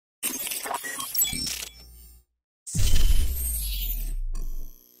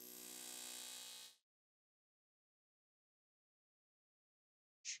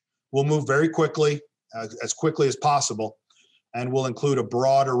We'll move very quickly, as quickly as possible, and we'll include a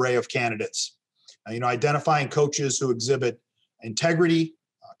broad array of candidates. Identifying coaches who exhibit integrity,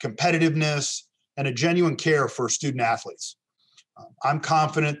 competitiveness, and a genuine care for student athletes. I'm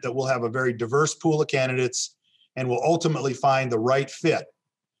confident that we'll have a very diverse pool of candidates and will ultimately find the right fit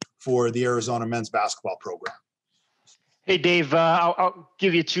for the Arizona men's basketball program. Hey, Dave, I'll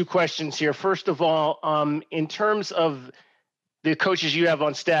give you two questions here. First of all, in terms of the coaches you have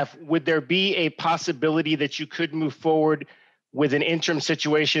on staff, would there be a possibility that you could move forward with an interim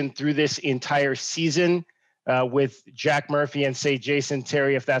situation through this entire season with Jack Murphy and, say, Jason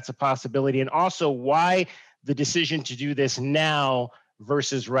Terry, if that's a possibility? And also, why the decision to do this now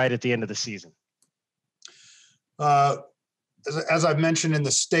versus right at the end of the season? As I've mentioned in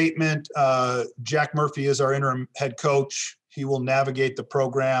the statement, Jack Murphy is our interim head coach. He will navigate the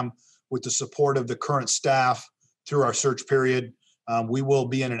program with the support of the current staff through our search period. We will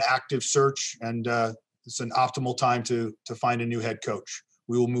be in an active search, and it's an optimal time to find a new head coach.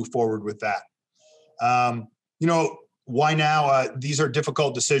 We will move forward with that. Why now? These are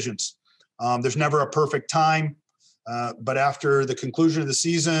difficult decisions. There's never a perfect time, but after the conclusion of the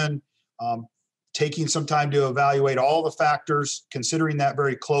season, taking some time to evaluate all the factors, considering that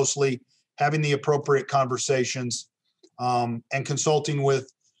very closely, having the appropriate conversations, and consulting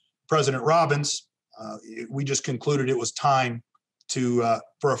with President Robbins, we just concluded it was time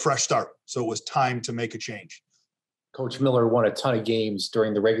for a fresh start. So it was time to make a change. Coach Miller won a ton of games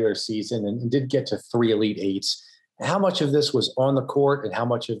during the regular season and did get to 3 Elite Eights. How much of this was on the court and how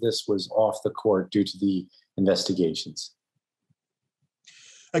much of this was off the court due to the investigations?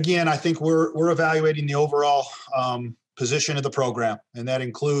 Again, I think we're evaluating the overall position of the program, and that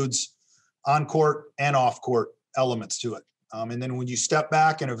includes on-court and off-court elements to it. And then when you step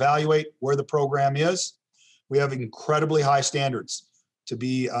back and evaluate where the program is, we have incredibly high standards to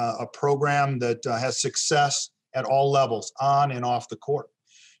be a program that has success at all levels, on and off the court.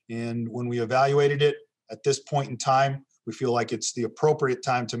 And when we evaluated it at this point in time, we feel like it's the appropriate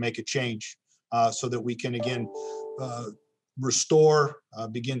time to make a change so that we can, again, restore,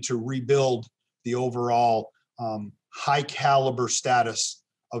 begin to rebuild the overall high caliber status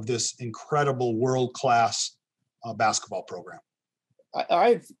of this incredible world-class basketball program.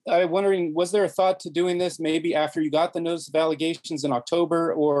 I'm wondering, was there a thought to doing this maybe after you got the notice of allegations in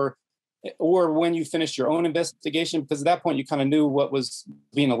October or when you finished your own investigation? Because at that point you kind of knew what was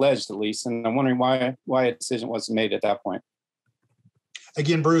being alleged, at least. And I'm wondering why a decision wasn't made at that point.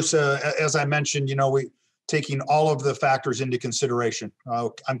 Again, Bruce, as I mentioned, we taking all of the factors into consideration.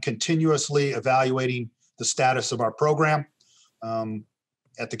 I'm continuously evaluating the status of our program.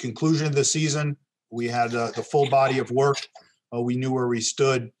 At the conclusion of the season, we had the full body of work. We knew where we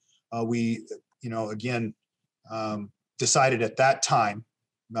stood. We decided at that time,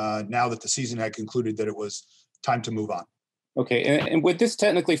 now that the season had concluded, that it was time to move on. Okay, and would this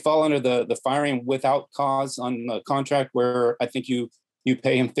technically fall under the firing without cause on the contract, where I think you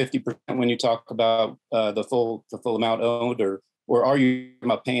pay him 50% when you talk about the full amount owed, or are you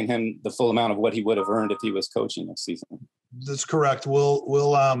about paying him the full amount of what he would have earned if he was coaching next season? That's correct.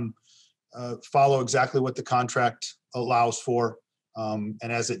 We'll follow exactly what the contract allows for, and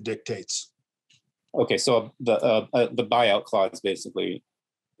as it dictates. Okay, so the buyout clause, basically,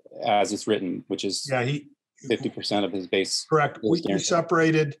 as it's written, which is 50% of his base. Correct. We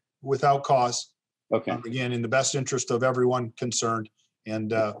separated without cause. Okay. Again, in the best interest of everyone concerned,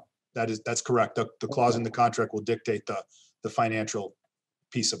 and that's correct. The clause in the contract will dictate the financial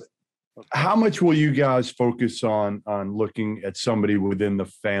piece of it. How much will you guys focus on looking at somebody within the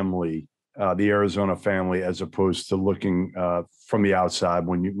family, the Arizona family, as opposed to looking from the outside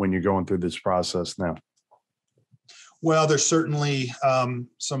when you're going through this process now? Well, there's certainly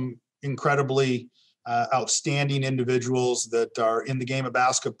some incredibly outstanding individuals that are in the game of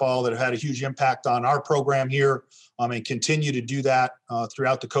basketball that have had a huge impact on our program here, and continue to do that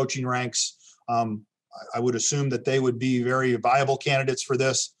throughout the coaching ranks. I would assume that they would be very viable candidates for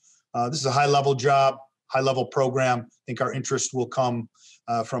this. This is a high-level job, high-level program. I think our interest will come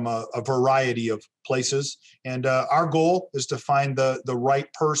from a variety of places. And our goal is to find the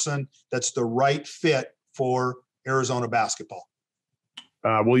right person that's the right fit for Arizona basketball.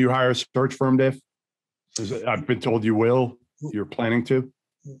 Will you hire a search firm, Dave? I've been told you will. You're planning to?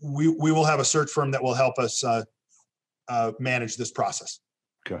 We will have a search firm that will help us manage this process.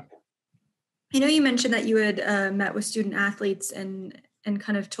 Okay. I know you mentioned that you had met with student athletes and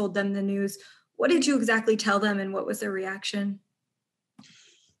kind of told them the news. What did you exactly tell them, and what was their reaction?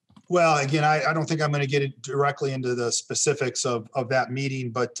 Well, again, I don't think I'm going to get it directly into the specifics of that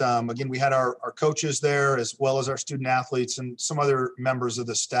meeting, but again, we had our coaches there as well as our student athletes and some other members of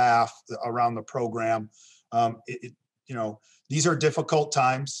the staff around the program. You know, these are difficult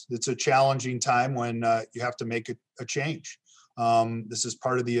times. It's a challenging time when you have to make a change. This is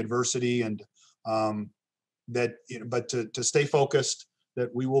part of the adversity, and that, you know, but to stay focused,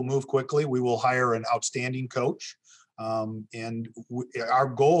 that we will move quickly. We will hire an outstanding coach. Our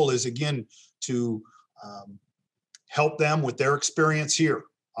goal is, again, to help them with their experience here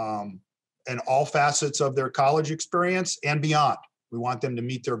and all facets of their college experience and beyond. We want them to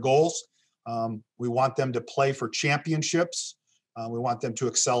meet their goals. We want them to play for championships. We want them to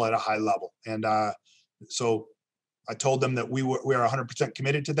excel at a high level. And so I told them that we are 100%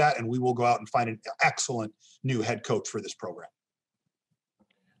 committed to that, and we will go out and find an excellent new head coach for this program.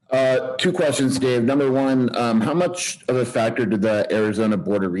 Two questions, Dave. Number one, how much of a factor did the Arizona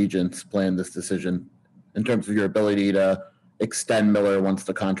Board of Regents play in this decision in terms of your ability to extend Miller once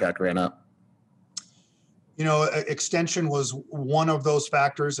the contract ran up? You know, extension was one of those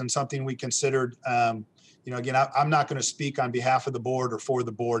factors and something we considered. You know, again, I'm not going to speak on behalf of the board or for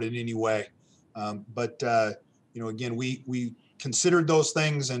the board in any way. But you know, again, we considered those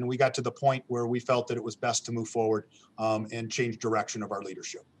things, and we got to the point where we felt that it was best to move forward and change direction of our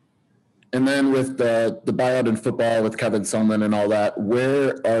leadership. And then with the buyout in football with Kevin Sumlin and all that,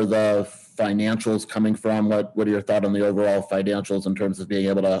 where are the financials coming from? What are your thoughts on the overall financials in terms of being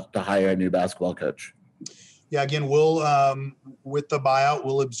able to hire a new basketball coach? Yeah, again, we'll with the buyout,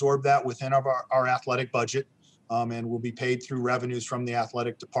 we'll absorb that within our athletic budget, and we'll be paid through revenues from the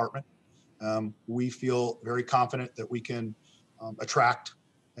athletic department. We feel very confident that we can attract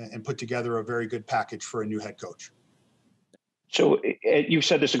and put together a very good package for a new head coach. So you've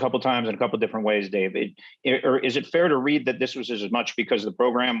said this a couple of times in a couple of different ways, Dave. Or is it fair to read that this was as much because the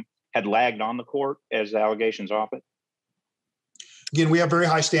program had lagged on the court as the allegations off it? Again, we have very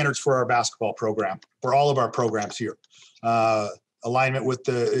high standards for our basketball program, for all of our programs here. Alignment with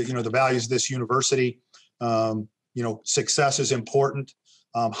the, you know, the values of this university. You know, success is important.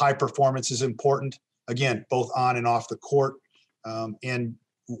 High performance is important. Again, both on and off the court. And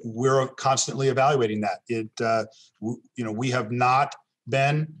we're constantly evaluating that. You know, we have not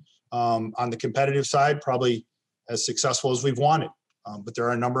been on the competitive side probably as successful as we've wanted, but there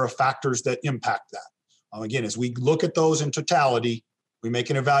are a number of factors that impact that. Again, as we look at those in totality, we make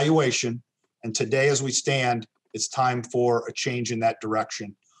an evaluation, and today as we stand, it's time for a change in that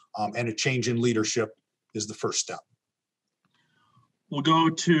direction, and a change in leadership is the first step. We'll go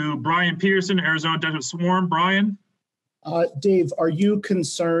to Brian Peterson, Arizona Desert Swarm. Brian? Dave, are you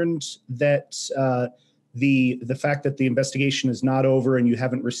concerned that the fact that the investigation is not over and you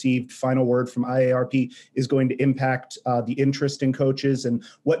haven't received final word from IARP is going to impact the interest in coaches? And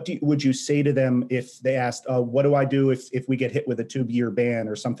what would you say to them if they asked, what do I do if we get hit with a 2-year ban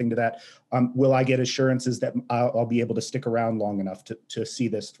or something to that? Will I get assurances that I'll be able to stick around long enough to see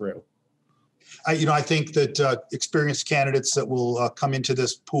this through? You know, I think that experienced candidates that will come into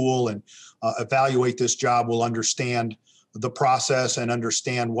this pool and evaluate this job will understand the process and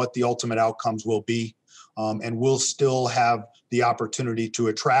understand what the ultimate outcomes will be. And we'll still have the opportunity to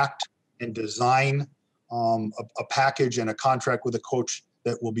attract and design a package and a contract with a coach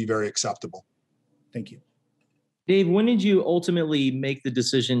that will be very acceptable. Thank you. Dave, when did you ultimately make the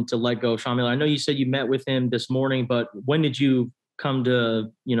decision to let go of Sean Miller? I know you said you met with him this morning, but when did you come to,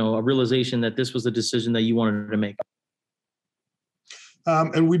 you know, a realization that this was the decision that you wanted to make?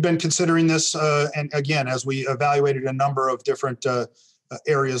 And we've been considering this, and again, as we evaluated a number of different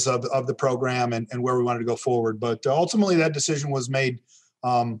areas of the program and where we wanted to go forward. But ultimately, that decision was made,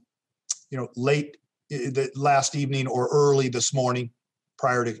 you know, late the last evening or early this morning,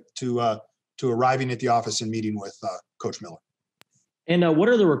 prior to arriving at the office and meeting with Coach Miller. And what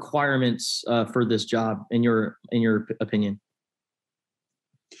are the requirements for this job, in your opinion?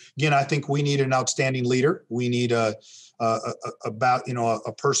 Again, I think we need an outstanding leader. We need a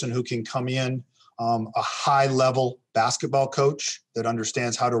person who can come in, a high-level basketball coach that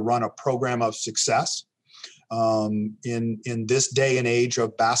understands how to run a program of success in this day and age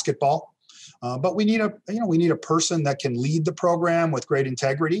of basketball. But we need a person that can lead the program with great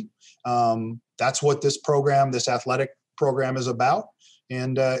integrity. That's what this athletic program is about,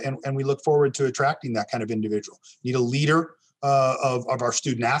 and we look forward to attracting that kind of individual. Need a leader of our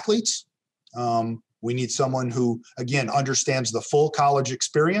student athletes. We need someone who, again, understands the full college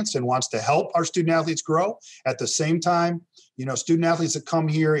experience and wants to help our student athletes grow. At the same time, you know, student athletes that come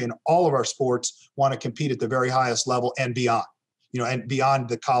here in all of our sports want to compete at the very highest level and beyond, you know, and beyond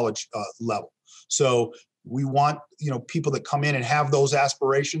the college level. So We want, people that come in and have those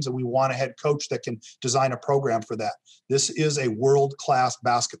aspirations, and we want a head coach that can design a program for that. This is a world-class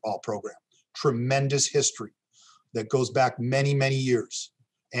basketball program, tremendous history that goes back many, many years.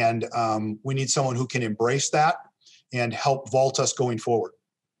 And we need someone who can embrace that and help vault us going forward.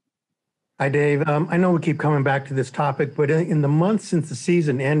 Hi, Dave. I know we keep coming back to this topic, but in the months since the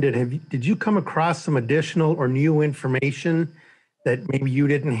season ended, did you come across some additional or new information that maybe you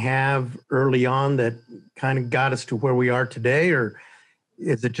didn't have early on that kind of got us to where we are today? Or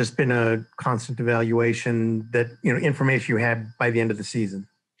has it just been a constant evaluation that, information you had by the end of the season?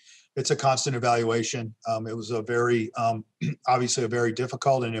 It's a constant evaluation. It was a very, obviously a very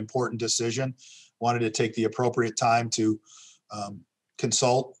difficult and important decision. Wanted to take the appropriate time to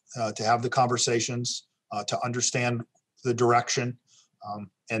consult, to have the conversations, to understand the direction.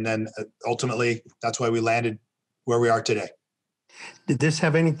 And then ultimately, that's why we landed where we are today. Did this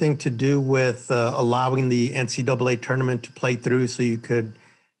have anything to do with allowing the NCAA tournament to play through so you could,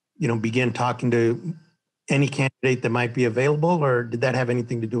 begin talking to any candidate that might be available, or did that have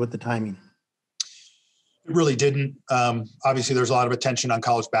anything to do with the timing? It really didn't. Obviously, there's a lot of attention on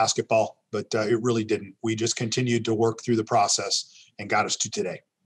college basketball, but it really didn't. We just continued to work through the process and got us to today.